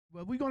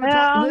Well, we're gonna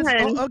talk. Well,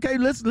 Let's and okay.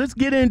 Let's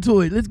get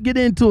into it. Let's get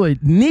into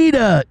it.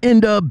 Nita in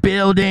the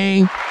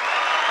building.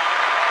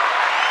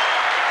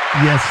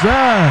 Yes,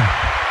 sir.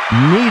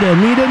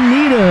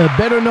 Nita,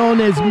 better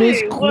known as Miss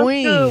hey, what's good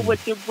Queen.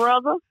 with your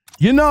brother?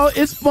 You know,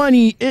 it's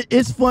funny.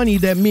 It's funny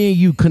that me and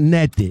you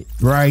connected,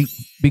 right?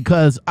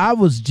 Because I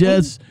was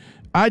just,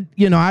 I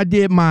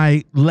did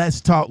my Let's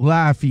Talk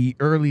live feed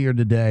earlier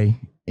today,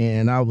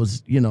 and I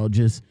was,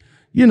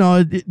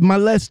 my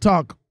Let's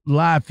Talk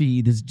live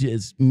feed is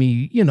just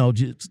me,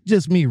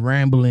 just me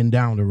rambling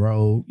down the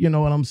road. You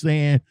know what I'm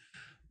saying?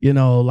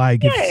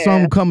 Like if Yeah.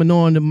 something coming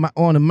on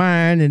the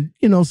mind, and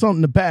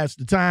something to pass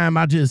the time,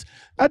 I just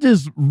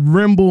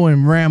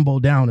ramble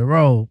down the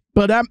road.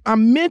 But I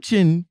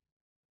mentioned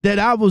that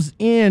I was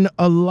in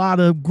a lot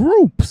of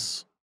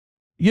groups.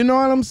 You know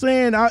what I'm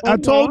saying? I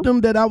told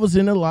them that I was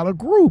in a lot of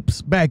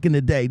groups back in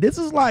the day. This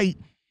is like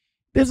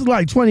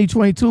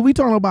 2022. We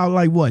talking about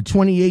like what,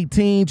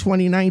 2018,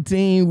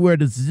 2019, where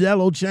the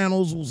Zello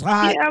channels was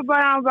hot. Yeah,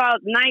 about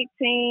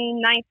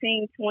 19,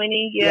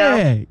 20,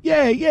 yeah.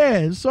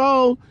 Yeah.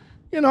 So,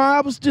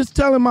 I was just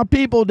telling my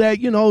people that,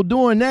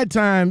 during that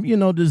time, the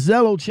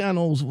Zello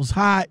channels was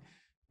hot,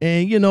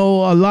 and,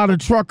 a lot of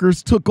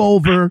truckers took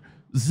over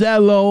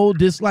Zello,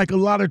 just like a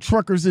lot of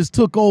truckers just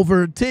took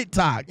over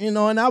TikTok, and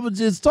I was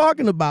just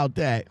talking about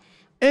that.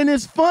 And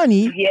it's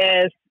funny.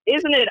 Yes.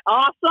 Isn't it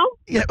awesome?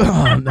 Yeah,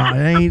 oh, no,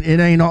 it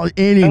ain't all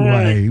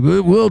anyway.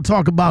 We'll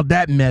talk about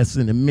that mess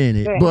in a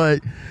minute.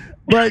 But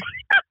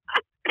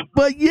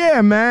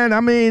yeah, man. I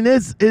mean,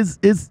 it's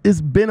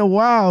been a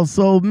while.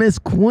 So Miss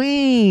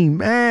Queen,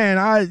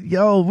 man,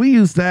 we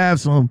used to have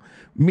some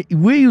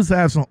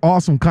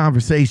awesome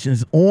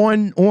conversations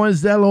on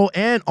Zello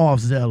and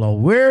off Zello.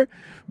 Where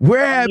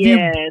have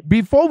you,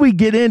 before we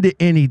get into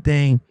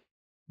anything,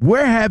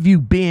 where have you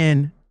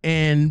been,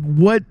 and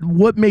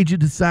what made you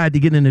decide to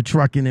get into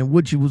trucking, and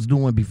what you was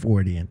doing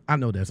before then? I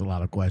know that's a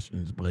lot of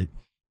questions, but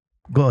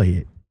go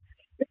ahead.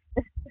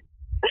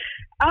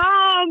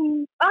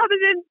 Other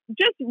than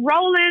just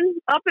rolling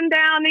up and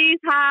down these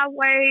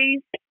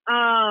highways,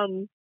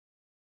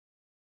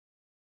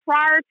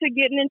 prior to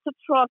getting into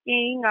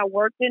trucking, I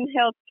worked in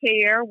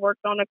healthcare,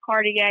 worked on a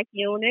cardiac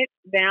unit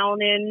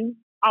down in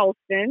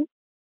Austin.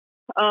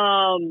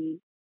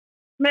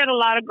 Met a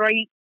lot of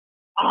great,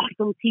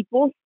 awesome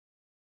people.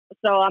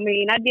 So, I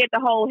mean, I did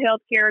the whole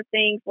healthcare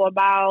thing for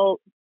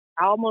about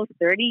almost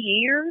 30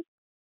 years.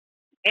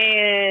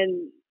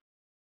 And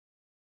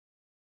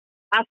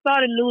I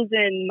started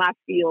losing my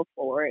feel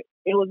for it.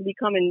 It was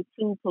becoming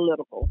too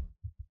political.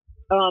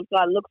 So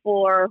I looked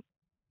for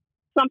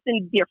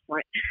something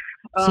different.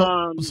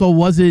 So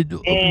was it,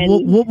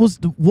 what was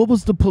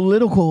the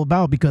political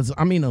about? Because,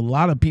 I mean, a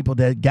lot of people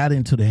that got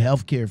into the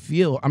healthcare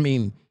field, I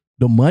mean,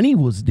 the money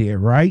was there,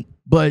 right?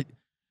 But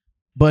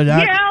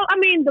yeah, I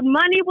mean, the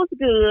money was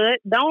good.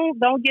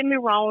 Don't get me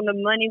wrong, the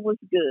money was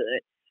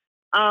good.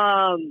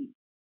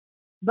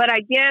 But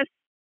I guess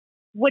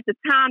with the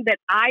time that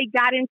I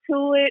got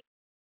into it,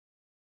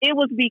 it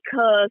was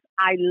because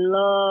I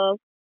love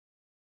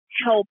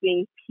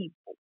helping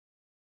people.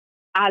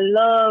 I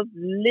love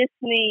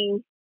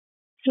listening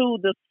to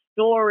the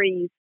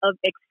stories of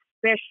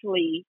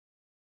especially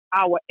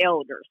our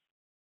elders,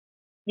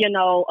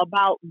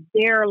 about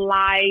their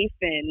life,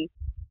 and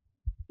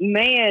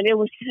man, it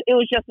was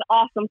just an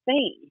awesome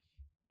thing.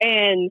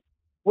 And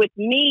with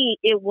me,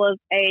 it was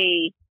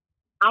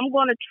I'm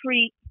going to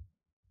treat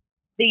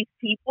these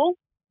people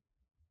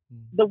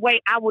the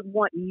way I would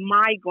want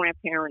my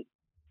grandparents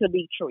to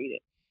be treated.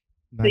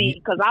 See,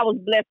 because I was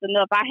blessed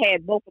enough, I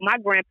had both of my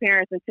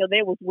grandparents until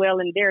they was well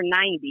in their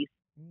 90s,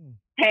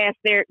 past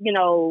their,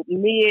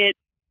 mid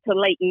to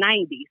late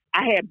 90s.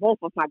 I had both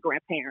of my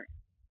grandparents.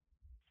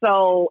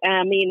 So,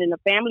 I mean, and the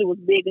family was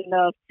big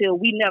enough till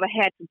we never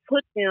had to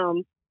put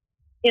them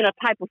in a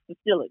type of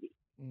facility.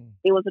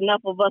 It was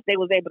enough of us, they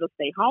was able to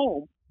stay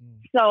home.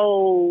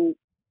 So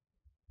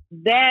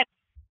that's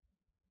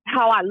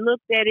how I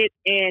looked at it,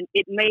 and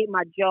it made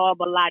my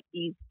job a lot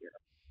easier.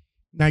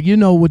 Now,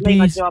 with made these,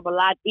 my job a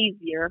lot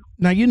easier.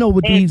 Now,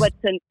 with these, but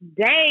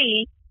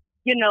today,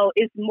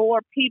 it's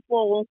more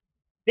people,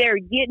 they're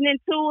getting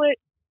into it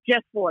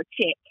just for a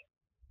check.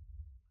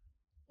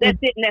 That's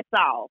it, and that's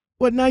all.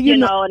 Well, now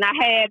and I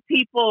had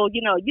people,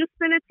 you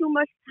spending too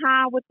much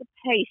time with the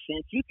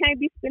patients. You can't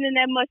be spending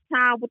that much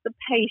time with the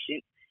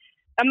patients.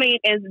 I mean,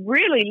 and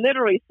really,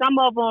 literally, some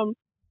of them,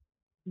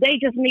 they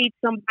just need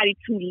somebody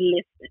to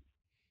listen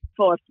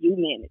for a few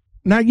minutes.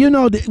 Now,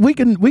 we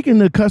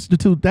can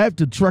constitute that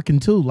to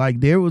trucking too. Like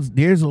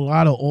there's a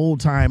lot of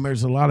old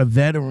timers, a lot of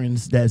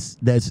veterans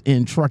that's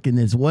in trucking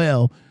as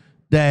well.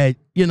 That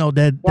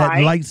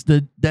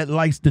that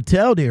likes to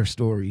tell their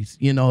stories.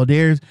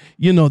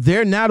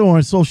 They're not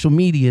on social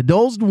media.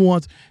 Those are the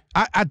ones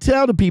I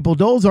tell the people.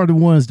 Those are the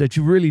ones that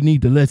you really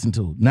need to listen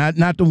to.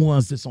 Not the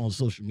ones that's on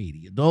social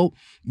media. Though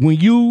when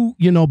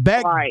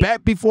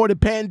back before the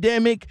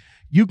pandemic,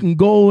 you can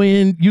go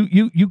in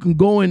you can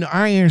go in the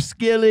Iron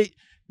Skillet.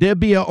 There'd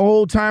be an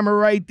old timer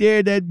right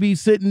there that'd be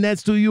sitting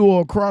next to you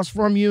or across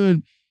from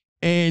you,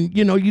 and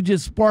you know, you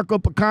just spark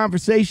up a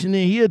conversation,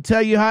 and he'll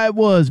tell you how it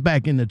was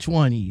back in the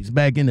 20s,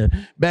 back in the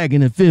 50s, well, back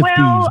in the 60s.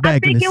 I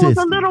think it was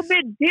a little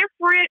bit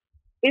different.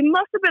 It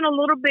must have been a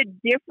little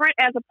bit different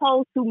as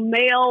opposed to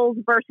males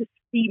versus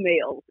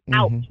females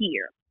out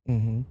here.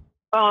 Mm-hmm.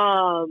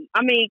 I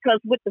mean, because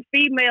with the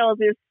females,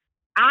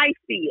 I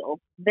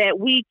feel that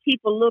we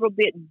keep a little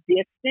bit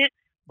distant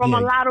from a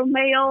lot of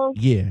males.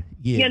 Yeah.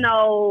 You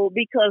know,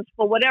 because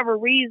for whatever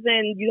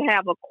reason, you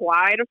have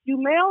acquired a few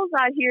males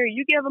out here.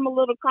 You give them a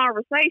little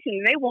conversation,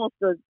 and they want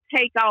to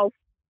take off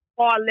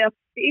far left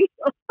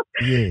field.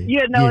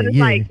 You know, it's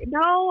like,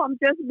 no, I'm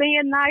just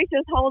being nice,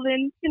 just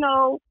holding, you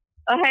know,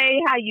 hey,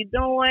 how you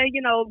doing?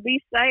 You know,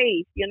 be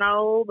safe, you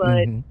know,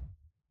 but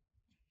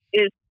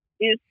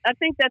I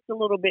think that's a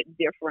little bit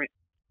different.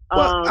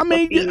 Well, I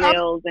mean,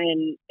 females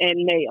and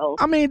males.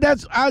 I mean,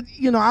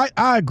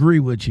 I agree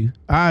with you.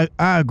 I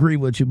agree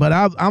with you, but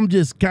I'm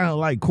just kind of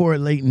like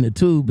correlating the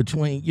two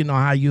between, you know,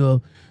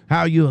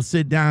 how you'll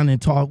sit down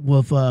and talk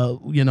with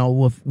you know,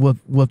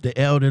 with the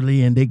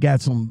elderly, and they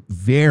got some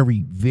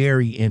very,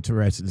 very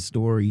interesting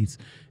stories.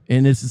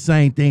 And it's the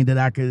same thing that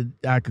I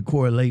could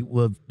correlate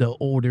with the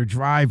older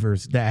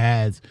drivers that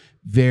has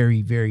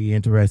very, very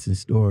interesting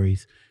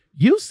stories.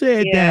 You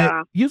said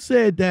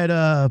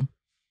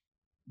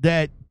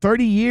that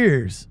 30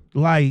 years,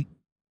 like,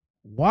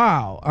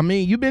 wow. I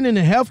mean, you've been in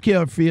the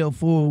healthcare field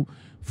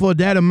for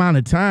that amount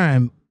of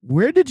time.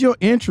 Where did your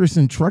interest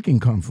in trucking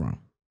come from?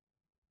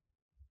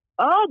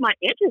 Oh, my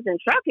interest in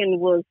trucking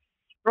was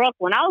struck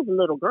when I was a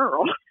little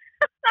girl.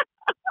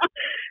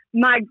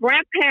 My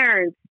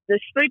grandparents, the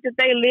street that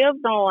they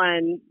lived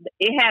on,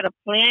 it had a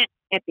plant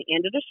at the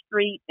end of the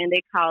street, and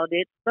they called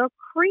it the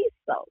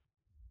Creosote.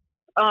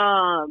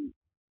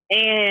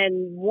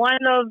 And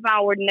one of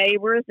our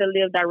neighbors that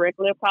lived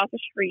directly across the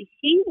street,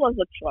 he was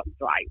a truck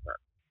driver.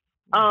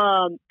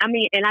 I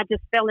mean, and I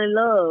just fell in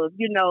love,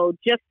 you know,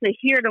 just to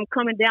hear them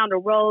coming down the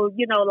road,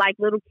 you know, like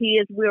little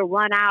kids, we'll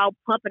run out,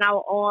 pumping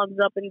our arms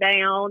up and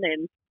down.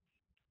 And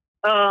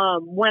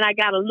when I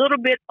got a little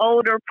bit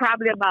older,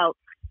 probably about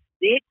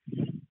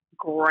 6th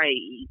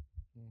grade,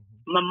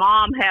 my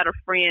mom had a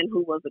friend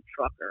who was a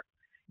trucker.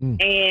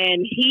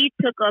 And he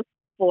took us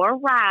for a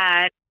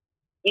ride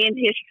in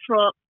his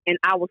truck, and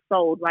I was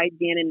sold right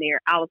then and there.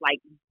 I was like,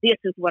 this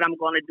is what I'm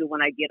going to do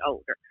when I get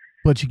older.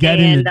 But you got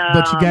into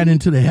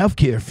the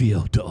healthcare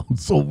field, though.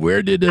 So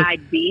where did I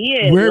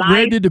did? Where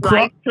did the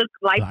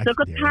life took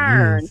a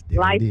turn?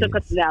 Life took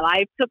a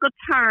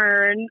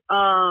turn.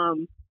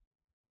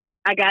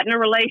 I got in a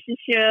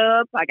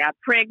relationship. I got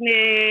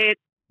pregnant.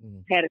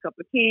 Had a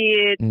couple of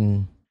kids.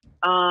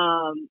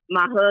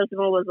 My husband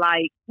was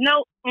like,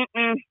 nope,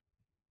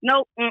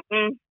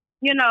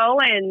 you know,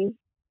 and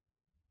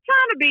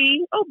trying to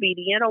be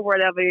obedient or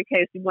whatever the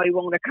case you might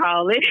want to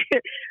call it.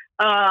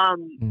 I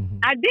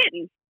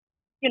didn't,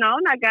 you know,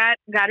 and I got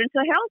into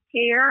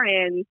healthcare,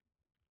 and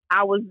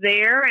I was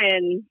there,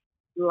 and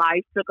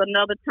life took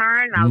another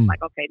turn. And I was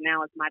like, okay,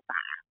 now it's my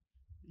time.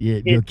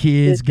 Yeah, your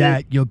kids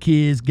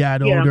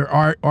got older.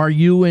 Are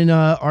you and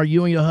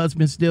your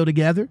husband still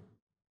together?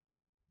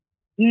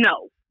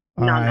 No.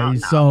 All right.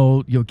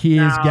 So your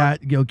kids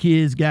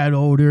got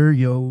older.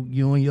 You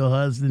and your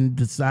husband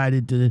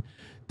decided to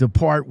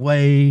part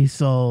ways.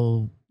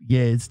 So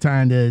yeah, it's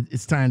time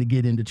to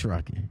get into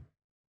trucking.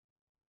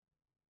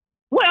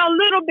 Well, a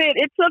little bit.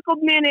 It took a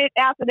minute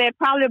after that,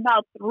 probably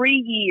about 3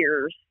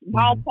 years.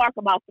 Ballpark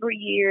about 3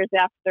 years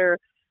after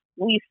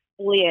we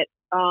split.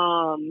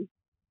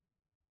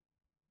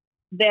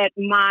 That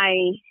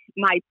my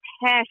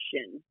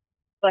passion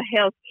for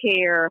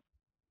healthcare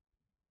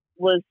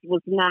was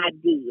not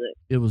good.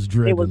 It was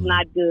driven. It was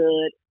not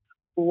good.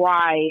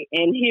 Right.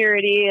 And here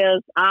it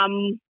is.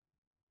 I'm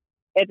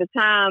at the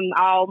time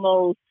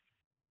almost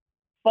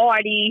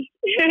 40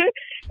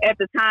 at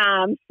the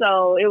time.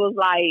 So it was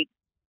like,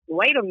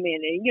 wait a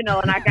minute, you know,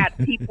 and I got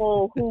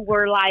people who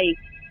were like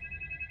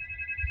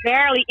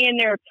barely in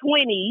their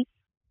 20s,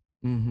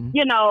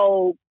 you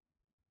know,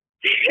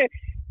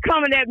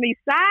 coming at me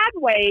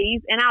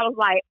sideways. And I was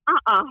like,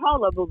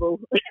 hold up, boo-boo.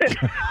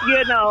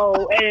 You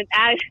know, and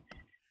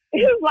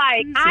it was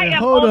like, I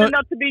am old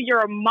enough to be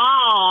your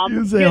mom.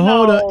 You said,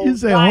 hold up. You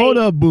said, hold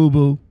up,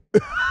 boo-boo.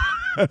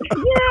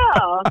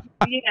 Yeah.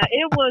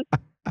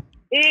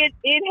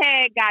 It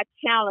had got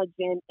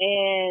challenging,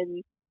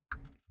 and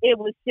it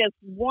was just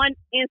one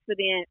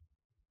incident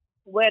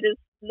where this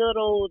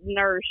little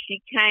nurse,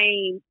 she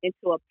came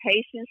into a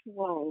patient's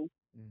room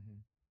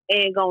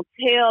and gonna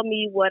tell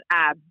me what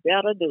I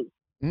better do.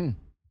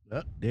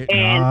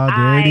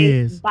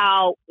 I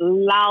about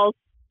lost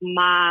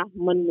my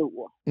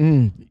manure.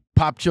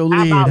 Popped your lid,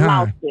 I about huh?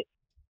 lost it.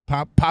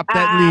 Pop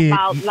that lid. I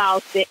about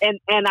lost it, and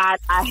I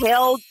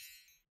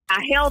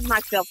held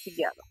myself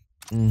together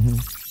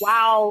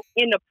while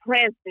in the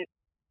presence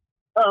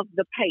of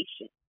the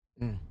patient.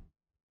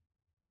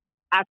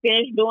 I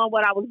finished doing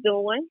what I was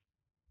doing.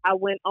 I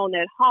went on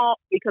that hall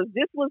because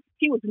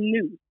she was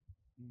new.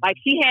 Like,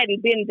 she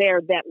hadn't been there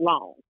that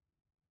long.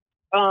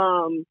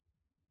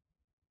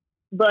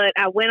 But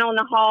I went on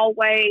the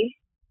hallway.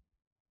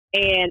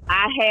 And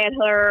I had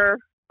her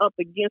up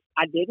against,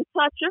 I didn't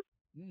touch her,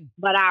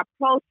 but I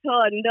approached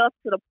her enough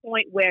to the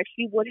point where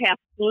she would have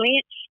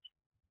flinched.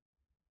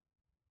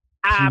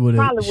 I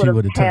probably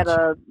would have had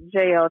a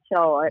jail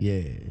charge.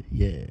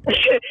 Yeah.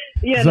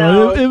 You so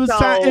know, it was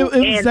time.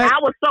 And I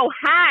was so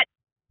hot,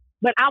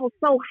 but I was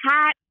so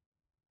hot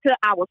till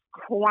I was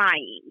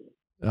crying.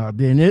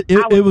 Then it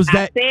was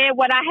that. I said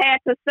what I had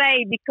to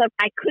say because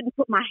I couldn't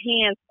put my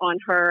hands on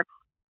her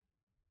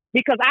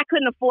because I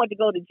couldn't afford to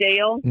go to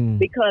jail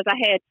because I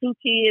had 2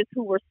 kids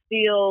who were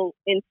still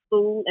in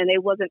school and they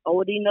wasn't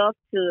old enough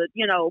to,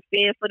 you know,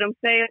 fend for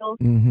themselves.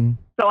 Mm-hmm.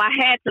 So I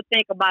had to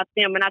think about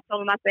them, and I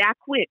told them, I said, I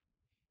quit.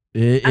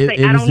 It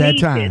was that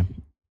time.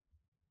 This.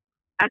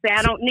 I said,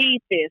 I don't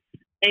need this.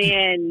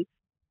 And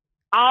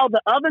all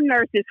the other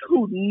nurses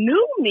who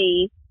knew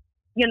me,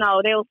 you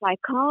know, they was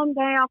like, calm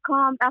down,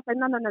 calm down. I said,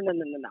 no.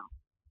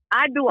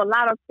 I do a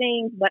lot of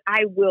things, but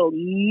I will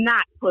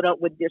not put up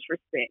with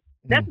disrespect.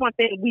 That's one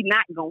thing we're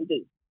not going to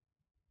do.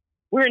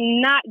 We're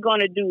not going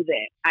to do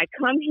that. I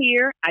come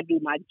here, I do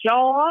my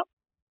job,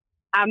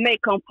 I may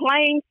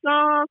complain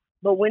some,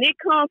 but when it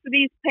comes to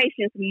these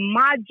patients,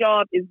 my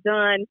job is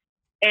done.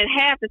 And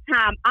half the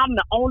time, I'm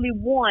the only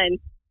one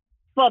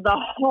for the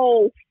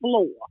whole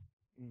floor.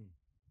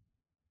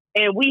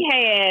 And we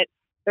had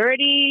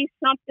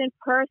 30-something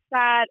per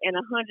side and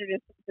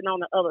 100-something on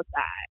the other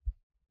side,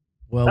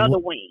 other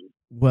wing.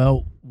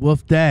 Well,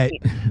 with that,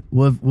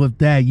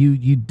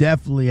 you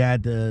definitely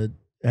had to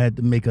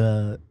make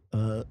a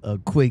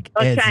quick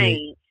exit.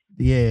 Change.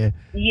 Yeah.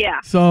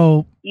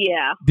 So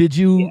did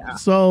you? Yeah.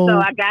 So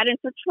I got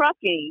into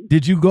trucking.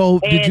 Did you go?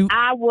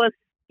 I was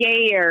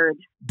scared.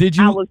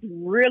 I was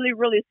really,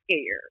 really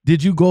scared.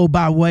 Did you go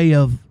by way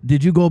of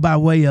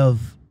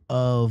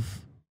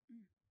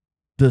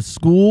the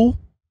school,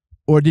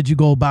 or did you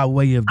go by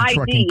way of the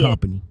trucking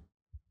company?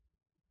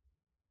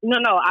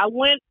 No. I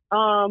went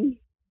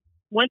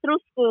through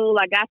school.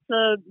 I got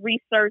to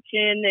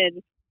researching,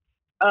 and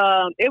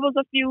it was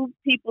a few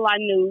people I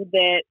knew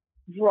that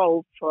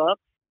drove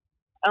trucks.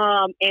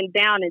 And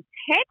down in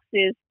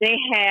Texas, they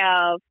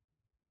have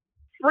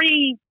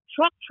free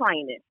truck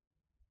training.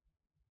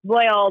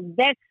 Well,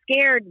 that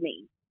scared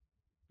me.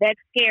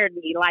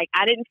 Like,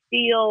 I didn't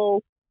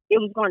feel it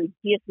was going to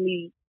give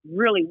me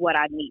really what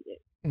I needed.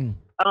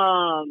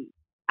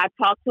 I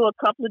talked to a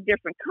couple of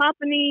different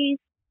companies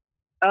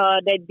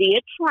that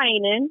did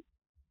training.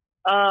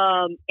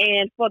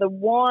 And for the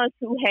ones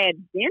who had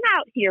been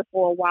out here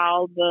for a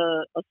while,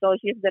 the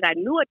associates that I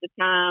knew at the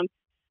time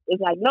was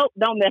like, nope,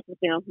 don't mess with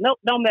them. Nope,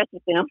 don't mess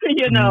with them,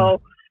 you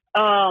know.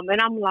 And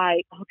I'm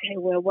like, okay,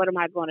 well, what am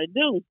I going to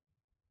do?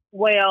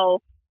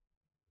 Well,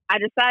 I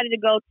decided to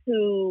go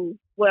to,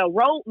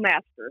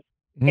 Roadmasters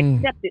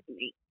accepted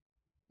me.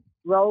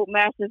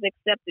 Roadmasters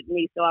accepted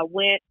me. So I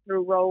went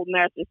through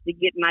Roadmasters to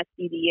get my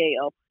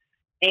CDL.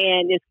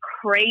 And it's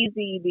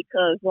crazy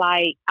because,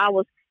 like, I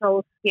was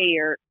so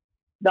scared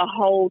the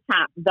whole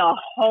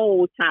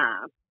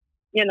time,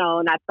 you know,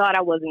 and I thought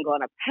I wasn't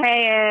going to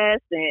pass.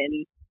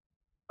 And,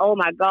 oh,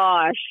 my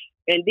gosh.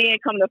 And then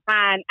come to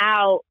find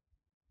out,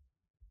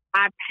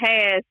 I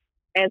passed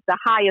as the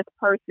highest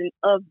person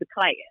of the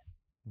class.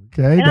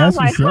 Okay, and that's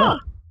what's up.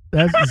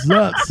 That's what's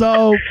up.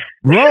 So,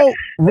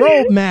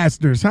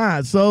 Roadmasters,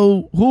 huh?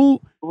 So,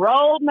 who?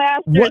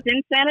 Roadmasters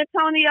in San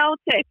Antonio,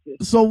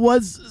 Texas.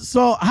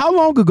 So how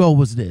long ago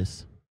was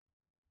this?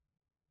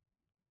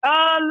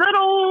 A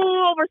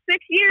little over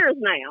 6 years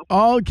now.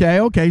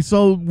 Okay.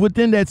 So,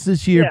 within that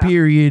 6-year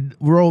period,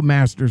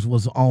 Roadmasters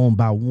was owned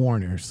by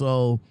Warner.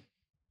 So,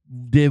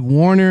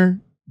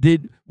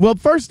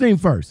 first thing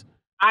first.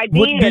 I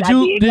did. I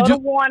did go to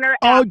Warner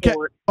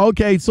afterwards.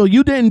 Okay, so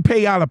you didn't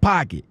pay out of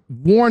pocket.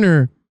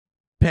 Warner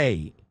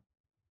paid.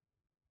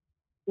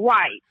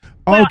 Right.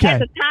 Well, at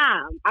the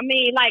time, I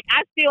mean, like,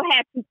 I still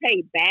had to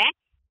pay back.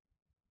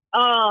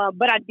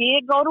 But I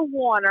did go to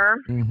Warner.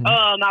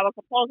 I was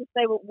supposed to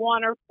stay with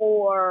Warner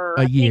for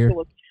a year. I think it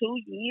was 2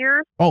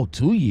 years. Oh,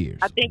 2 years.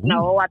 I think I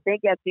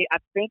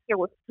think it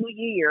was 2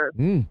 years.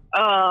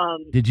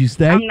 Did you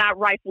stay? I'm not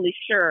rightfully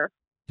sure.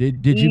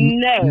 Did you?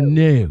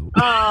 No.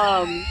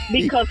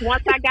 Because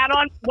once I got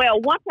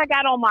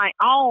on my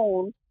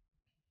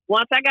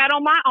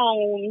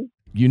own,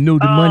 you knew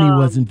the money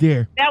wasn't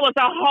there. That was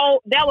a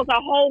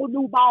whole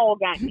new ball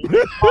game.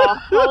 A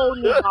whole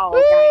new ball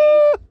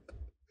game.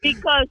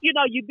 Because, you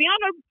know, you be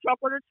on a truck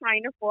with a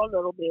trainer for a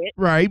little bit.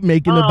 Right,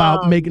 making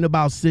about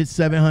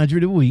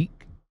 $600-700 a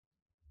week.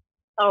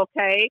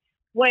 Okay.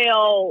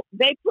 Well,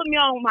 they put me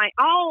on my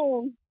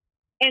own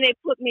and they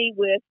put me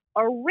with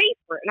a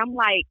reefer. And I'm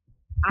like,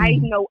 I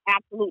know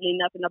absolutely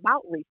nothing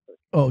about reefers.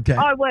 Okay.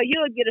 Oh, well,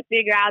 you'll get to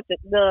figure out that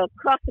the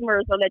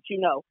customers will let you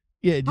know.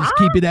 Yeah, just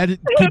keep it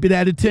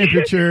at a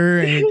temperature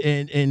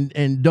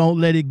and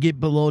don't let it get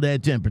below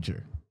that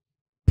temperature.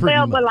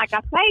 Well, but like I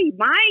say,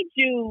 mind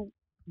you,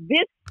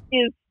 this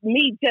is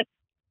me just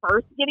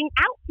first getting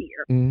out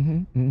here.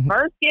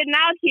 First getting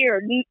out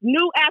here,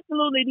 knew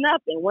absolutely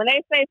nothing. When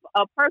they say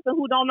a person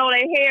who don't know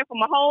their hair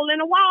from a hole in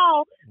the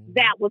wall,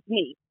 that was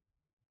me.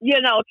 You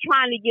know,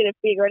 trying to get it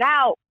figured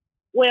out.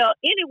 Well,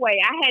 anyway,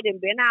 I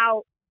hadn't been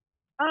out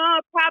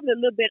probably a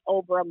little bit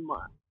over a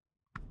month.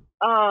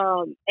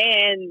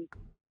 And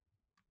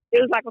it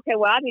was like, okay,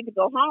 well, I need to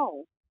go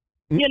home.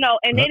 You know,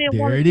 and they didn't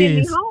want to send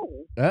me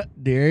home.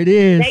 There it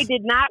is. They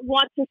did not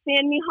want to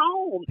send me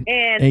home.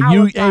 And I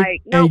was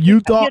like, no,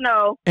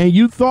 and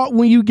you thought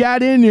when you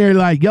got in there,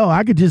 like, yo,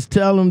 I could just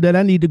tell them that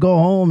I need to go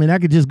home, and I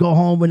could just go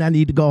home when I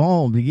need to go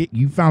home.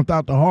 You found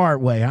out the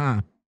hard way,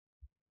 huh?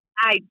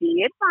 I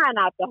did find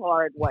out the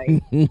hard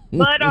way.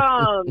 But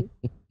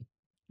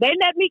they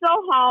let me go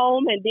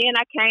home, and then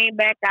I came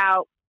back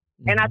out.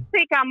 And I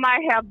think I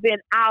might have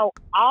been out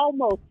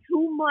almost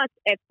 2 months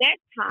at that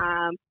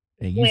time.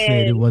 And you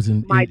said it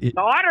wasn't. My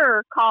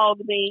daughter called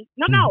me.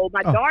 No,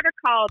 my daughter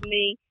called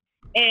me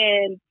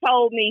and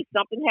told me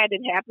something had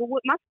happened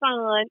with my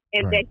son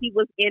and that he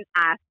was in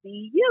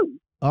ICU.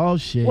 Oh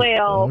shit!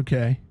 Well,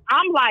 okay.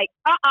 I'm like,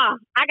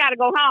 I gotta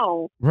go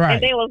home. Right.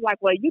 And they was like,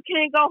 well, you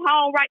can't go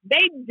home, right?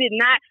 They did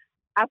not.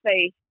 I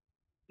say,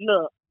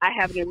 look, I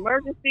have an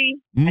emergency.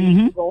 I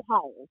need to go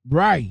home.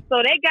 Right.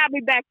 So they got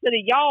me back to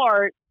the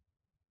yard.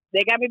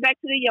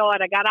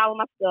 I got all of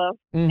my stuff,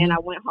 and I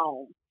went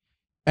home.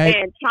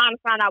 And trying to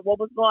find out what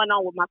was going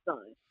on with my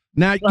son.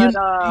 Now,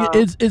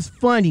 it's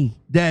funny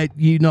that,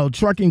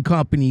 trucking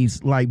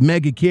companies like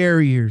mega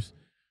carriers,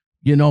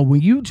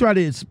 when you try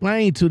to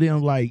explain to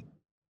them, like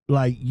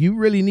you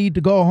really need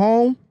to go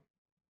home,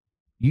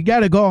 you got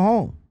to go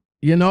home.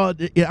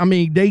 I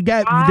mean, they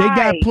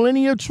got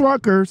plenty of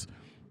truckers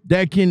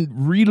that can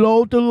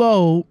reload the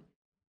load.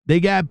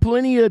 They got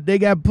plenty of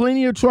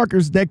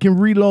truckers that can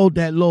reload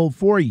that load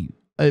for you.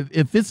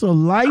 If it's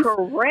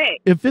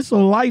a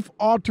life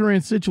altering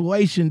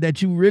situation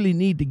that you really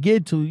need to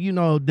get to,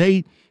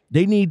 they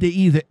need to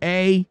either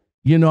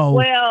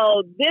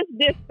Well, this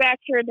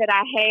dispatcher that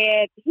I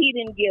had, he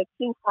didn't give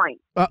two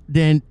francs.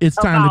 Then it's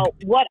time about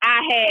what I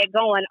had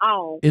going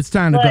on. It's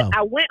time to go.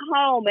 I went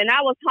home and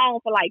I was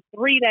home for like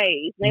 3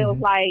 days. They was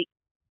like,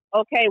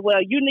 okay,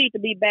 well, you need to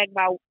be back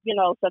by,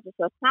 such and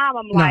such time.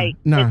 I'm like,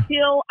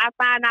 until I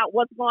find out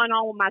what's going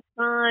on with my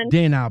son,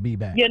 then I'll be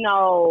back.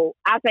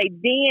 I say,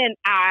 then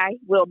I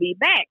will be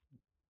back.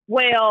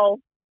 Well,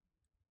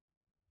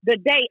 the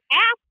day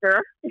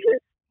after,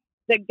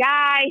 the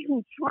guy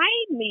who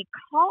trained me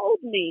called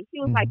me. He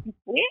was like, you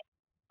quit?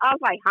 I was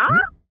like, huh?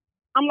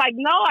 I'm like,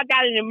 no, I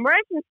got an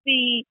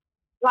emergency.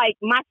 Like,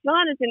 my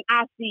son is in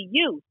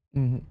ICU.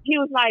 He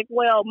was like,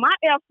 well, my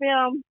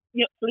FM,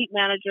 fleet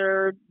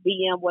manager,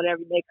 DM,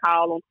 whatever they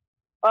call them,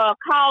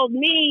 called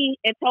me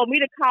and told me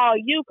to call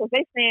you because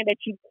they're saying that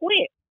you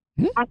quit.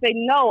 I said,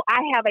 no,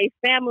 I have a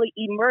family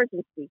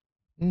emergency.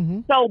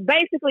 So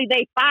basically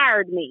they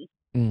fired me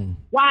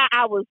while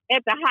I was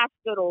at the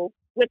hospital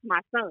with my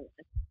son.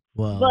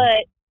 Wow.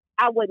 But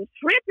I wasn't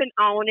tripping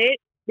on it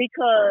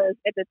because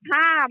at the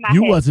time I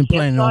wasn't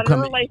planning on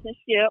coming. A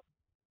relationship.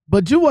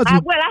 But you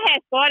wasn't. I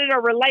had started a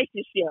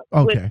relationship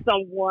with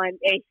someone,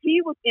 and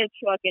he was in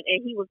trucking,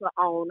 and he was an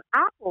own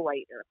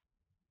operator.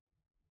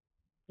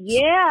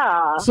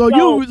 Yeah. So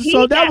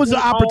that was an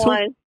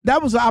opportunity.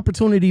 That was an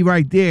opportunity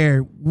right there,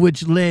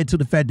 which led to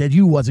the fact that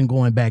you wasn't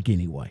going back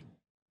anyway.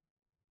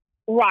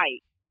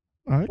 Right.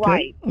 Okay.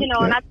 Right.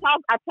 And I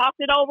talked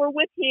it over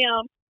with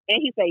him,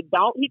 and he said,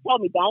 he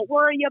told me, don't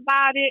worry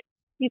about it.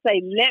 He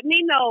said, let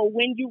me know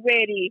when you're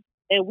ready,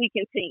 and we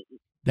can team.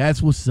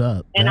 That's what's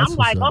up. And I'm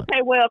like,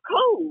 okay, well,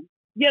 cool.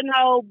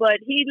 But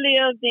he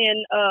lived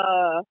in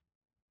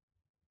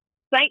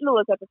St.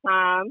 Louis at the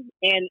time,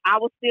 and I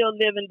was still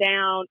living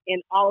down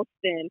in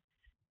Austin.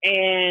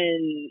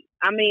 And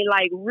I mean,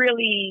 like,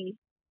 really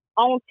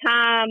on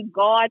time,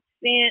 God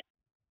sent.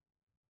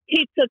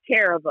 He took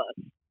care of us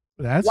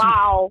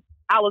while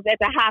I was at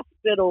the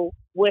hospital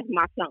with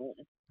my son.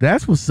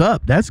 That's what's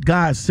up. That's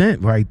God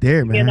sent right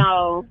there, man.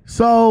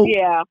 So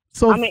yeah.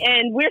 So I mean,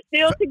 and we're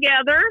still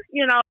together,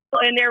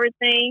 and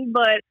everything.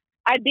 But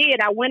I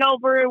went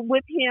over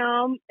with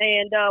him,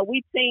 and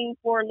we teamed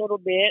for a little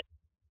bit.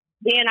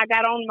 Then I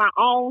got on my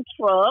own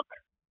truck,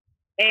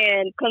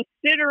 and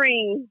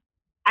considering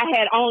I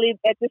had only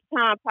at this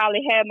time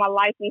probably had my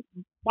license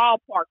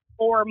ballpark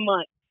 4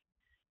 months,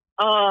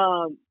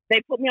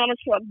 they put me on a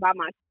truck by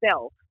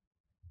myself.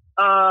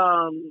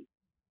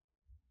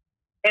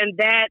 And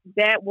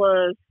that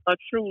was a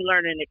true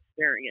learning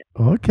experience.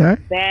 Okay.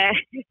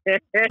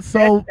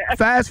 So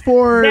fast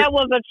forward. That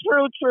was a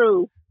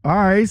true. All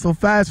right. So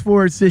fast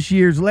forward 6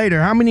 years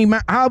later. How many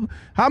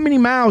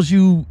miles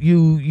you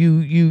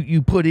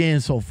put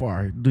in so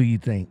far? Do you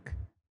think?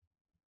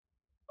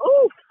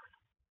 Oof.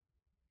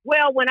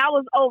 Well, when I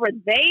was over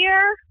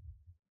there,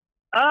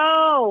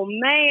 oh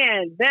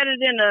man, better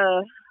than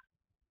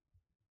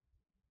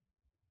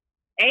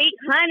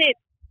 800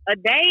 a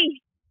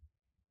day.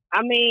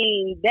 I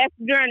mean, that's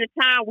during the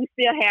time we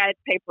still had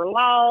paper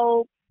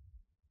loads,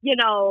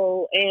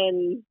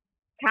 and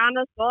kind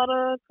of sort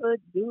of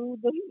could do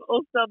the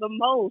most of the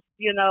most,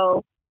 and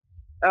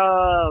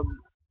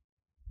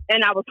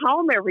I was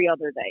home every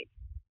other day.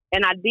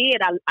 And I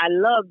did. I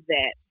loved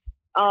that.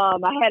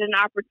 I had an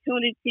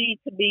opportunity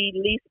to be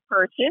lease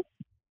purchased.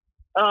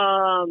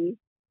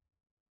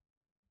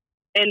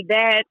 And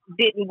that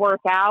didn't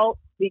work out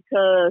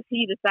because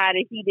he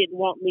decided he didn't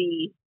want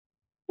me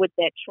with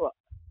that truck.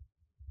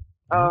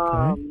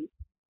 Okay.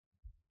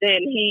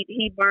 Then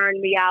he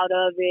burned me out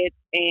of it,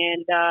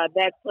 and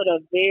that put a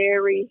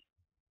very,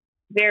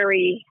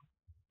 very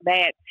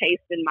bad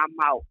taste in my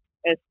mouth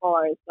as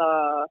far as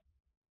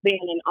being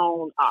an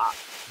own op.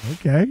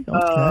 Okay.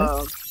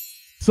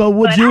 So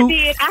would you?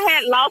 I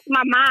had lost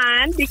my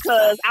mind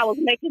because I was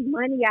making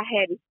money I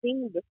hadn't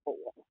seen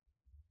before.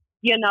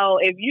 You know,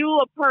 if you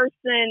a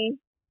person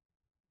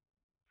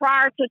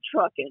prior to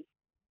trucking,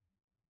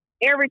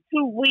 every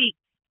 2 weeks,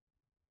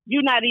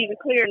 you're not even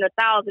clearing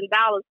 $1,000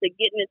 to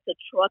getting into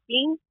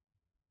trucking,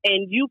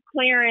 and you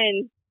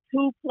clearing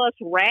 2+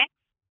 racks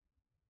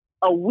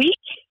a week,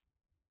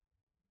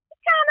 you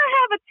kind of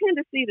have a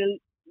tendency to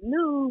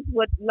lose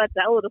what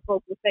the older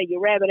folks would say, your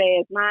rabbit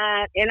ass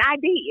mind, and I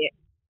did.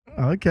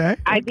 Okay.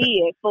 I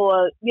did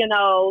for,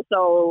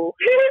 so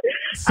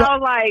I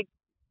was like,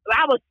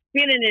 I was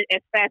spinning it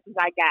as fast as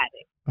I got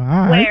it. All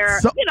right. Where,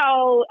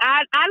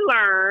 I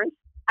learned,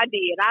 and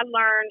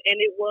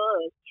it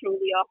was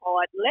truly a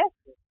hard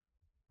lesson.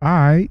 All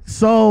right.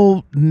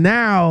 So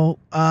now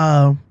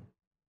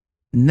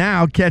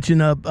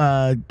catching up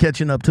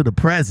to the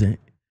present.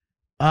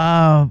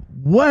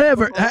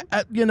 Whatever.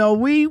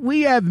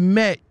 We have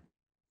met,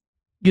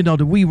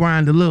 to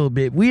rewind a little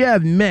bit. We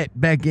have met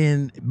back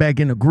in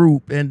the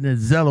group, in the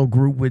Zello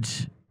group,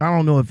 which I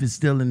don't know if it's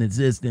still in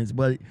existence,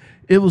 but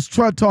it was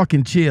Truck Talk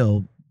and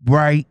Chill,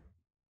 right?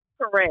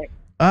 Correct.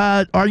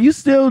 Are you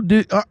still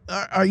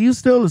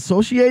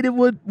associated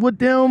with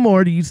them,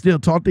 or do you still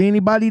talk to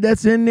anybody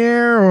that's in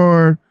there,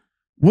 or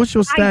what's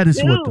your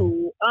status with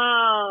them?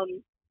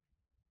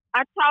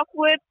 I talk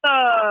with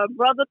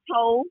Brother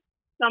Toe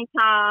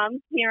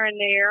sometimes here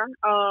and there.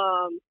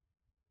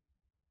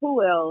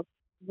 Who else?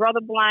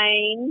 Brother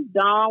Blaine,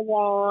 Don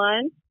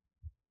Juan,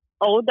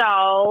 Old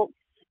Dog,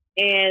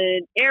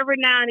 and every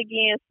now and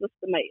again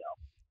Sister Mel.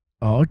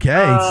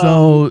 Okay,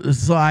 so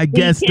I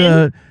guess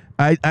Deacon.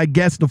 I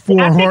guess the four.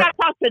 I think I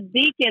talked to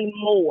Deacon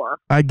more.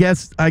 I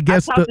guess I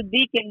talked to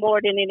Deacon more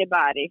than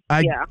anybody.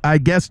 I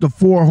guess the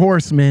 4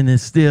 horsemen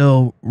is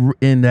still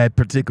in that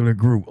particular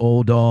group.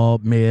 Old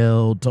Dog,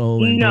 Mel,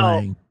 Toe, and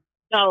Blaine.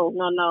 No.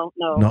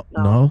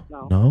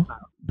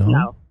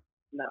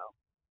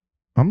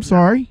 I'm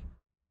sorry.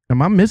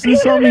 Am I missing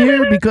something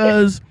here?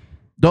 Because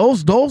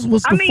those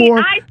was the 4.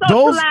 I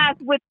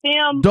socialized with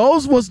them.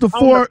 Those was the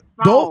 4.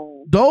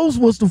 Those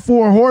was the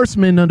 4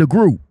 horsemen of the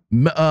group.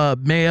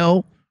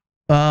 Mel.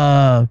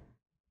 At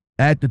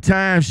the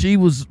time she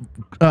was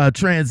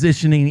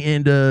transitioning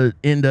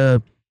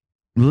into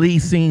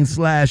leasing /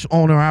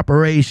 owner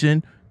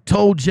operation.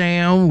 Toe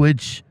Jam,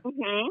 which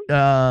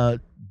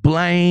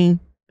Blaine,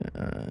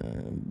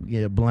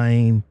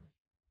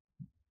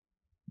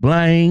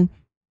 Blaine,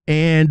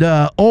 and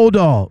Old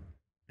Dog.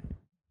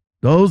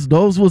 Those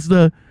was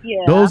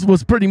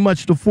pretty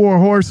much the 4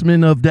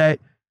 horsemen of that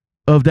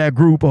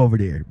group over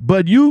there.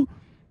 But you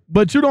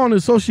don't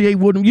associate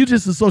with them. You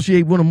just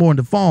associate with them more on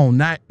the phone,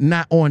 not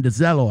on the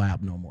Zello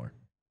app no more.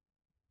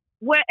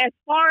 Well, as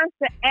far as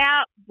the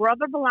app,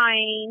 Brother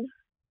Blaine,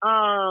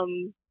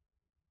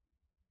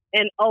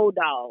 and Old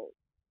Dog,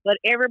 but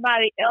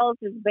everybody else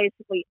is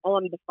basically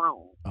on the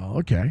phone. Oh,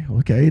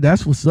 okay,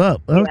 that's what's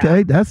up.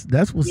 Okay,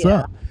 that's what's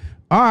up.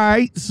 All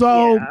right,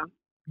 so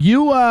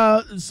you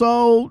left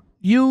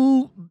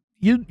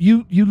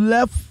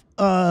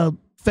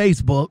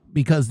Facebook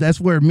because that's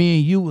where me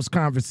and you was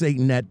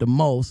conversating at the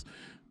most.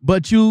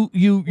 But you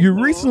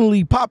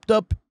recently popped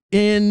up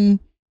in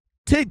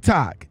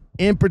TikTok.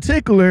 In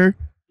particular,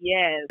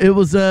 yes, it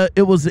was an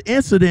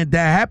incident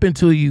that happened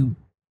to you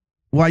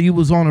while you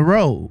was on the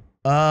road.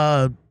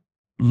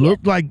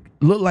 Looked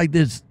like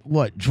this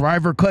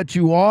driver cut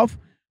you off.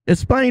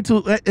 Explain to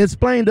us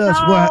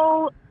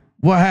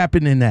what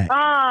happened in that.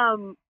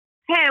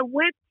 Had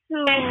went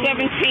to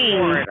 17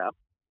 Florida,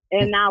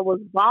 and I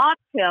was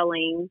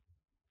bobtailing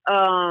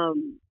to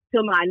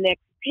my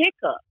next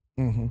pickup.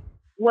 Mm-hmm.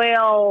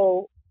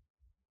 Well,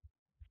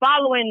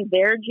 following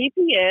their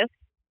GPS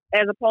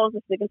as opposed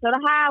to sticking to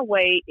the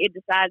highway, it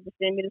decided to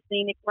send me the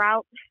scenic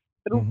route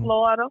through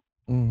Florida,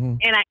 and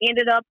I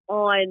ended up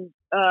on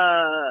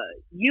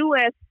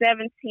US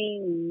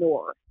 17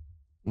 North.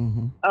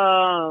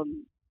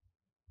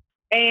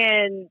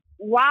 And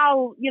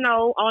while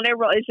on that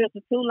road, it's just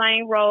a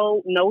 2-lane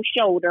road, no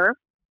shoulder.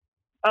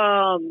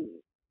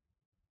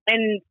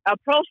 And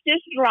approached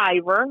this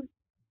driver,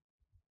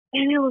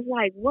 and it was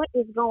like, what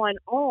is going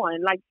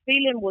on? Like,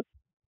 feeling was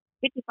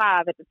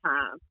 55 at the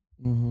time.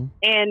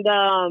 And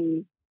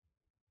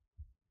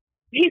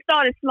he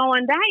started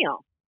slowing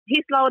down.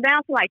 He slowed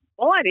down to like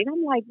 40. And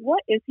I'm like,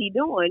 what is he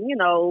doing? You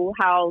know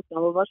how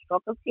some of us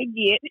truckers can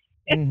get.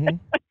 It's 55.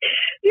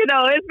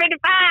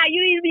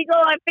 You need to be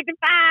going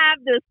 55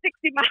 to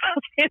 60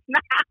 miles an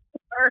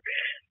hour.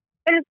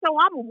 And so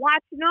I'm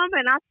watching him,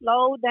 and I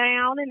slowed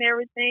down and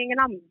everything, and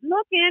I'm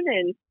looking,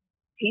 and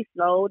he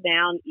slowed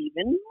down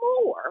even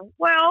more.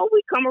 Well,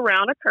 we come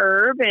around a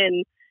curve,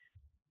 and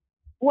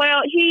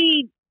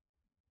he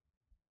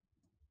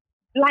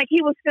like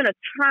he was gonna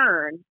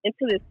turn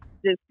into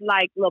this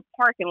like little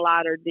parking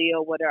lot or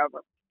deal,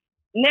 whatever.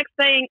 Next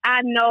thing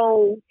I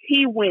know,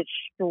 he went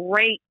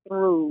straight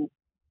through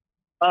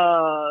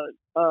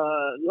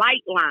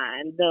light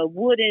line, the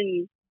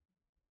wooden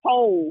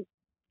pole,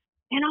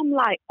 and I'm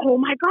like, oh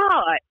my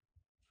God.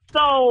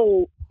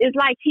 So it's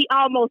like he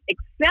almost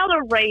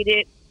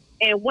accelerated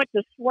and went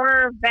to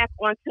swerve back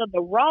onto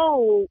the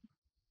road,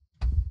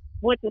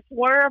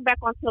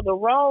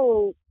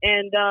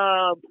 and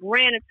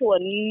ran into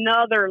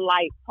another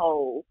light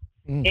pole.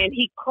 And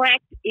he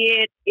cracked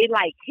it. It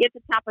like hit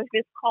the top of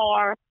his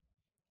car.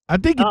 I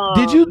think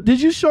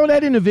did you show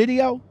that in the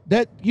video?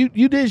 That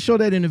you did show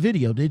that in the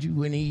video, did you?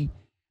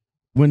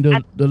 When the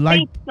light. I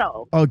think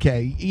so.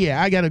 Okay,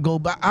 yeah, I gotta go.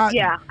 But I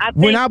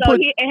think so.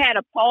 It had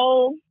a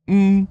pole.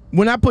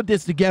 When I put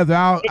this together,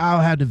 I'll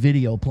have the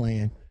video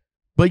playing.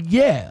 But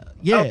yeah.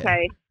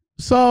 Okay.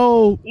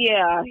 So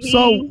yeah,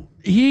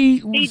 he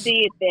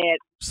did that.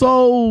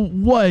 So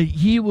what?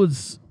 He what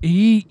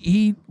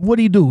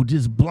did he do?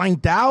 Just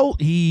blanked out?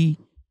 Did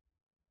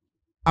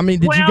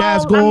you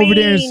guys go over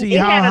there and see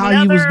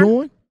how he was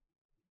doing?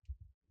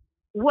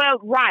 Well,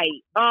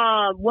 right.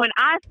 When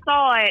I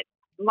saw it,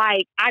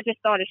 like, I just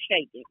started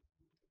shaking.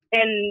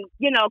 And,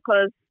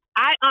 because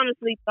I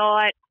honestly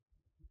thought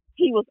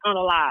he was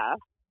unalive.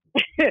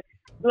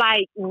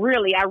 Like,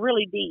 really, I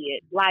really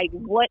did. Like,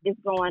 what is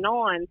going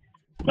on?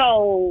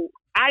 So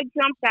I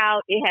jumped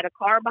out. It had a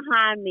car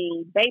behind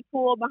me. They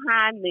pulled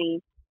behind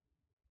me.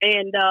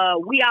 And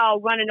we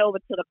all running over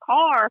to the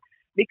car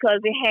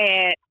because it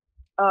had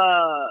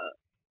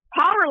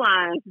power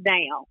lines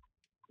down.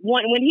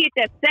 When he hit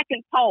that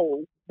second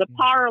pole, the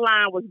power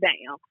line was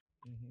down.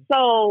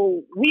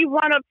 So we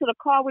run up to the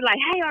car. We're like,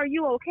 hey, are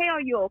you okay?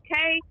 Are you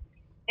okay?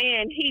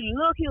 And he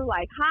was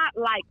like hot,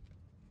 like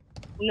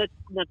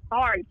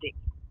lethargic.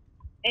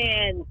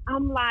 And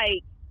I'm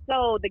like,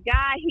 so the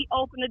guy, he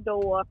opened the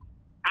door.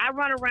 I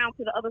run around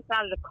to the other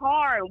side of the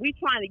car, and we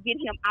trying to get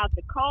him out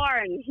the car.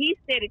 And he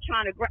started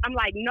trying to I'm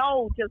like,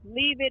 no, just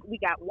leave it. We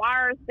got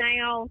wires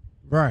down.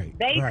 Right.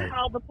 They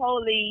called the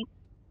police,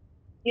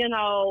 and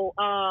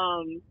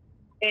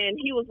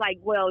he was like,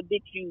 well,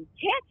 did you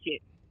catch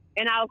it?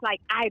 And I was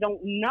like, I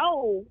don't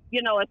know,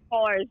 as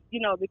far as,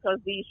 because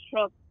these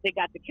trucks, they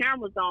got the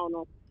cameras on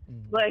them.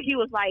 But he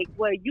was like,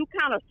 well, you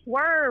kind of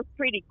swerved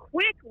pretty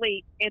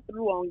quickly and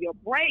threw on your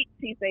brakes.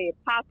 He said it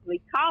possibly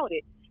caught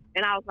it.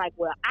 And I was like,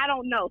 well, I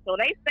don't know. So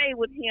they stayed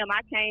with him.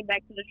 I came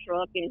back to the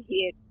truck and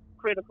hit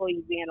critical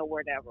event or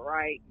whatever,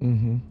 right?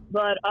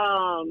 But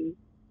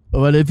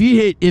well, if you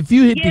hit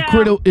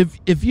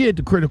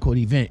the critical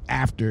event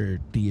after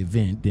the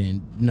event,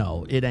 then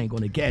no, it ain't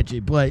gonna catch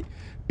it. But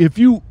if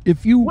you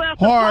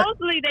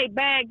supposedly they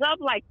bag up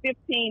like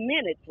 15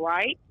 minutes,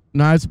 right?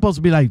 No, it's supposed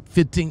to be like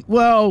 15.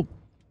 Well,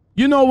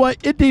 you know what?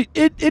 It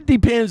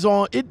depends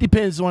on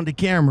the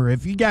camera.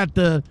 If you got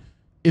the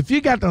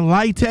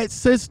light touch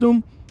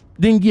system,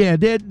 then yeah,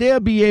 they'll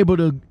be able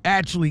to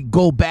actually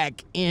go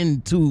back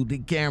into the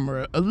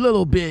camera a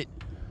little bit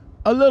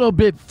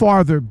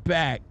farther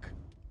back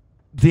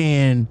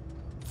than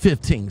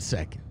 15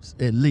 seconds,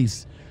 at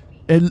least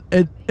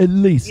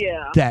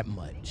that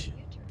much.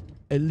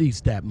 At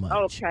least that much.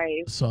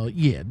 Okay. So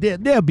yeah,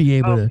 they'll be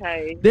able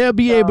to they'll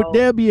be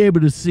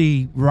able to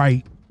see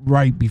right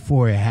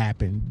before it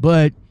happened.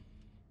 But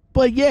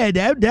yeah,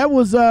 that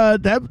was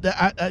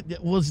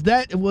was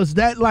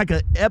that like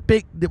a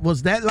epic?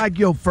 Was that like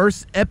your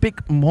first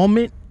epic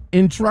moment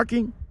in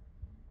trucking?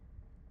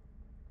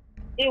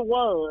 It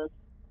was.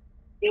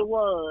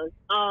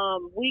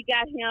 We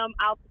got him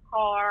out the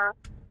car,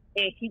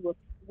 and he was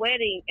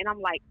sweating, and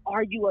I'm like,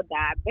 "Are you a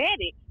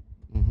diabetic?"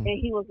 And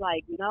he was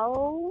like,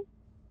 "No."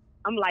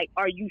 I'm like,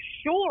 "Are you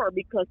sure?"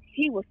 Because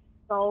he was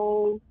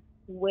so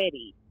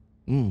sweaty.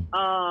 And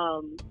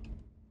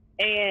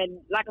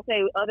like I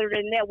say, other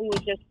than that, we were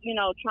just,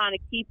 trying to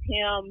keep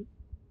him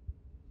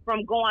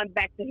from going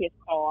back to his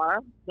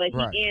car. But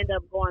he ended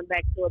up going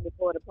back to it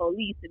before the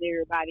police and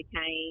everybody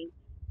came.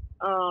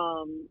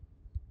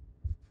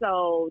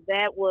 So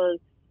that was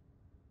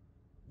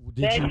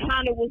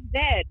kind of was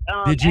that.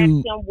 Asked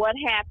him what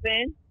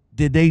happened.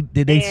 Did they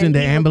send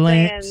the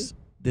ambulance?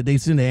 Did they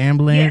send the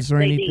ambulance or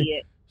anything? They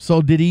did.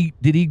 So did he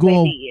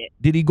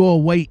go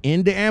away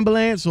in the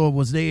ambulance, or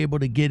was they able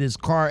to get his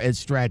car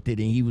extracted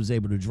and he was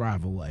able to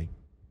drive away?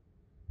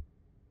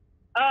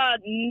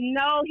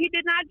 No, he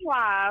did not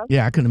drive.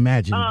 Yeah, I can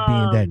imagine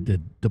being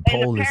that the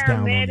pole is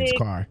down on his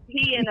car.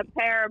 He and the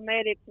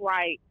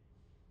paramedics,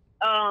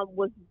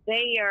 was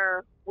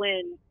there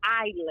when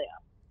I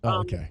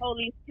left. The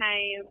police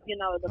came,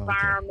 the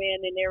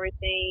firemen and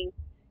everything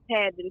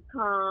had them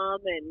come,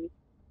 and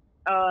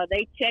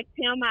they checked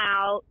him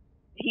out.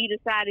 He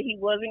decided he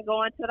wasn't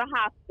going to the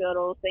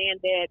hospital, saying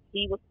that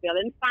he was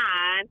feeling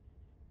fine,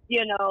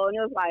 and it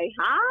was like,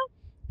 huh?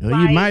 Well,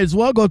 you might as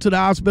well go to the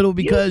hospital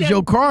because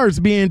your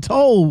car's being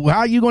towed. How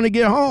are you going to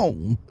get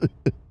home?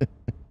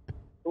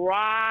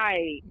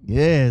 Right.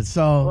 Yeah,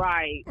 so.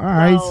 Right. All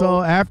right,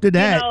 so after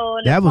that,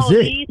 that was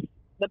it.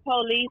 The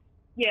police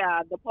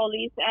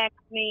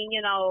asked me,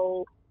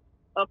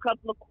 a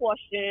couple of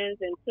questions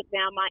and took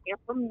down my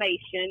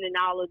information and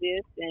all of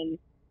this. And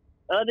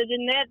other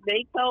than that,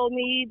 they told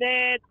me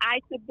that I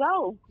could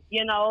go,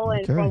 you know,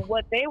 and from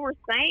what they were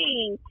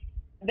saying,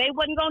 they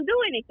wasn't going to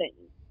do anything.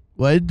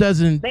 Well, it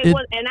doesn't.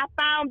 And I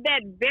found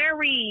that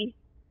very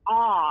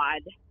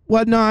odd.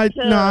 Well, no.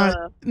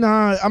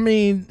 I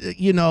mean,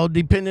 you know,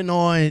 depending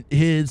on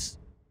his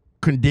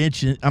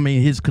condition, I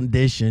mean, he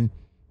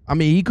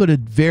could have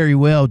very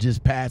well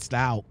just passed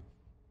out,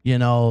 you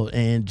know,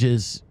 and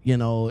just, you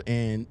know,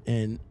 and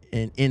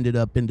ended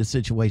up in the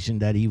situation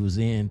that he was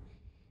in.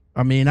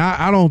 I mean,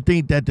 I don't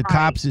think that the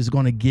cops is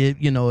going to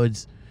give, you know,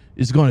 it's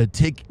going to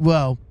take,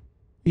 well,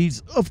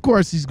 of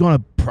course he's going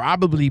to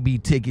probably be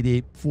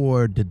ticketed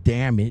for the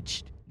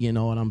damage, you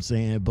know what I'm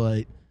saying?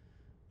 But,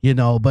 you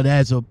know, but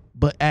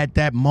at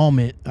that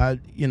moment,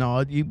 you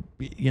know, he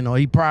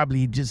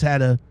probably just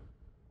had a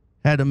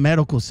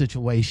medical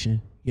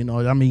situation. You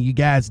know, I mean, you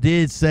guys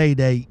did say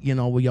that, you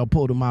know, when y'all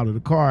pulled him out of the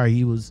car,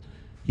 he was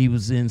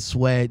in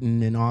sweat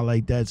and all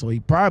like that. So he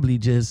probably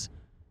just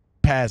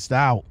passed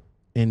out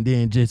and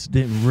then just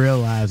didn't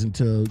realize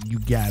until you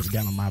guys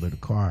got him out of the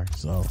car.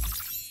 So,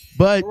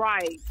 but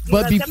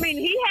because, I mean,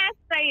 he has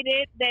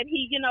stated that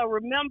he, you know,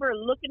 remember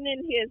looking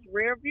in his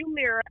rearview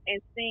mirror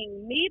and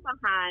seeing me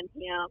behind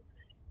him,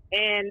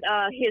 and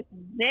his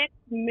next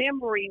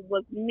memory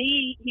was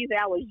me. He said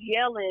I was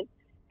yelling,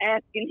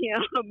 asking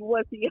him,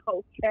 was he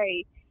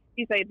okay?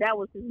 He said that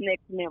was his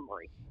next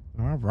memory.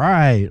 All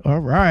right.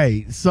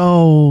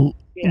 So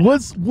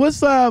what's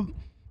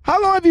how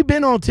long have you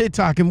been on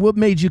TikTok, and what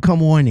made you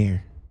come on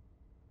there?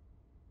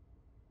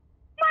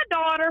 My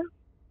daughter.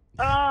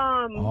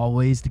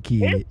 Always the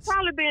kids. It's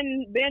probably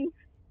been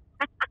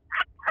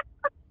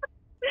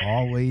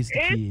always the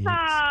kids. It's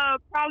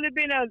probably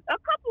been a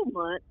couple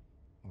months.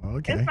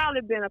 Okay. It's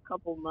probably been a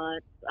couple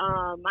months.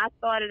 I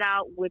started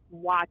out with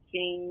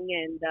watching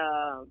and,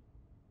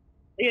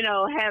 you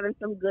know, having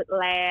some good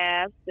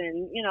laughs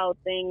and, you know,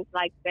 things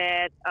like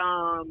that.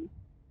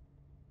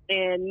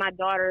 And my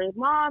daughter is,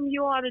 Mom,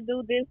 you ought to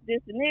do this,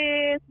 this, and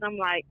this. And I'm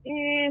like,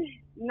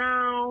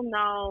 no.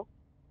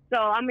 So,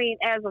 I mean,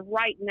 as of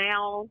right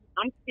now,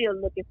 I'm still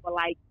looking for,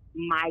 like,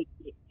 my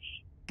itch.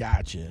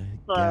 Gotcha.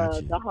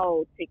 For the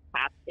whole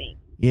TikTok thing.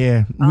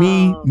 Yeah.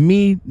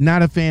 Me,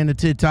 not a fan of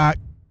TikTok.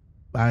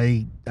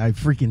 I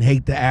freaking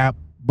hate the app,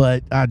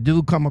 but I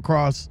do come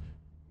across,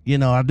 you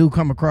know,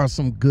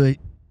 some good,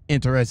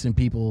 interesting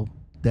people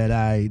that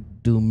I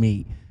do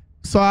meet.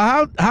 So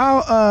how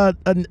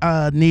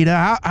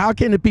Nita, how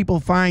can the people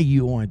find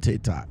you on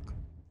TikTok?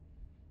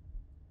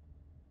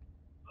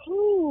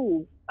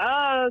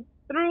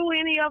 Through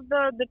any of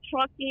the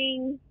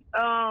trucking,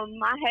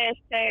 I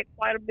hashtag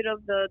quite a bit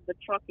of the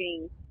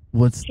trucking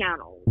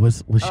channels.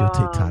 What's your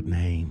TikTok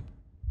name?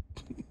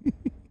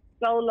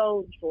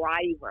 Solo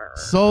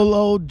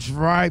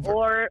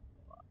driver.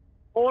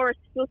 Or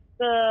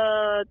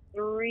Sister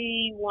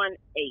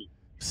 318.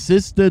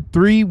 Sister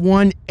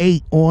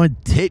 318 on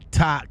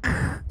TikTok.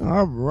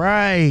 All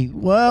right.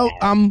 Well,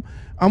 yeah.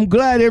 I'm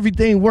glad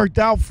everything worked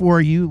out for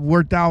you.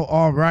 Worked out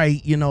all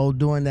right, you know,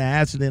 during the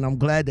accident. I'm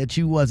glad that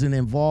you wasn't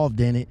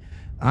involved in it.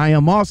 I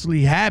am also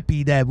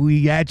happy that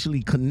we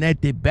actually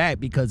connected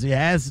back, because it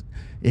has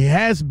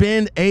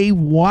been a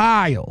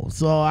while.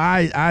 So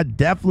I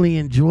definitely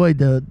enjoyed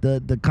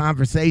the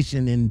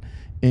conversation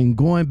and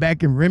going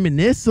back and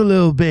reminisce a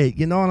little bit.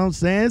 You know what I'm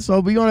saying? So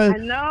we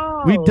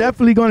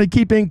definitely gonna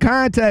keep in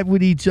contact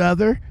with each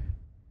other.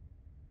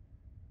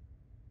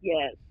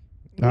 Yes,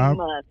 we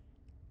must.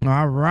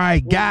 All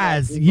right,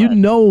 guys, you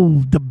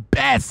know the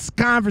best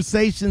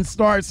conversation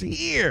starts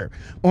here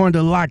on the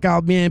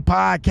Lockoutmen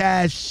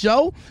podcast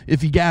show.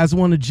 If you guys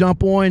want to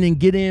jump on and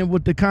get in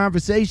with the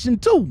conversation,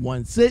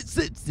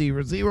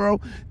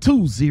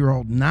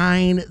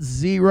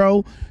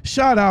 216-600-2090.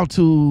 Shout out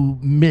to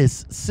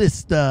Miss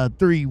Sister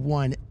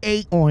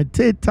 318 on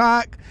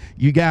TikTok.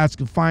 You guys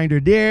can find her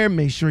there.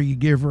 Make sure you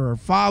give her a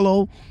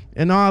follow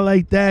and all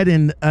like that.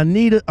 And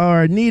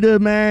Nita,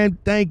 man,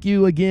 thank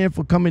you again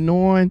for coming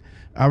on.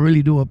 I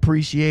really do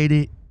appreciate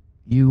it.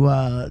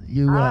 Thank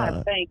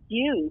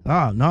you.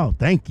 Oh, no,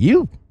 thank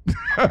you.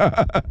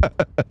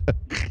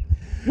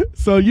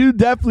 So you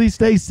definitely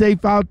stay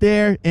safe out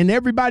there. And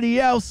everybody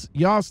else,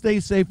 y'all stay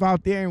safe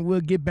out there. And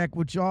we'll get back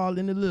with y'all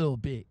in a little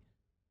bit.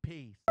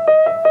 Peace.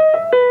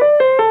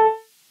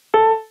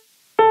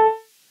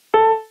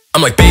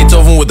 I'm like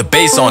Beethoven with the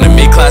bass on it.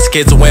 Mid-class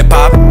kids who went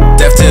pop.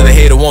 Deaf to the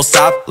hater won't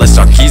stop. Let's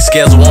talk key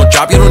scales won't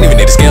drop. You don't even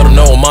need a scale to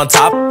know I'm on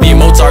top. Me and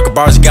Mozart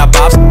bars, you got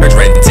bops. Rich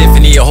Red and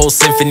Tiffany, a whole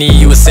symphony.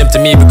 You a sim to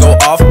me, but go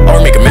off.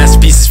 Or make a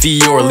masterpieces for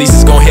you, or at least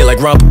it's gon' hit like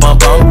rum bum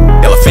bum.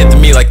 Elephant to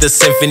me like the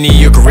symphony.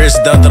 Your career's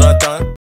done done done.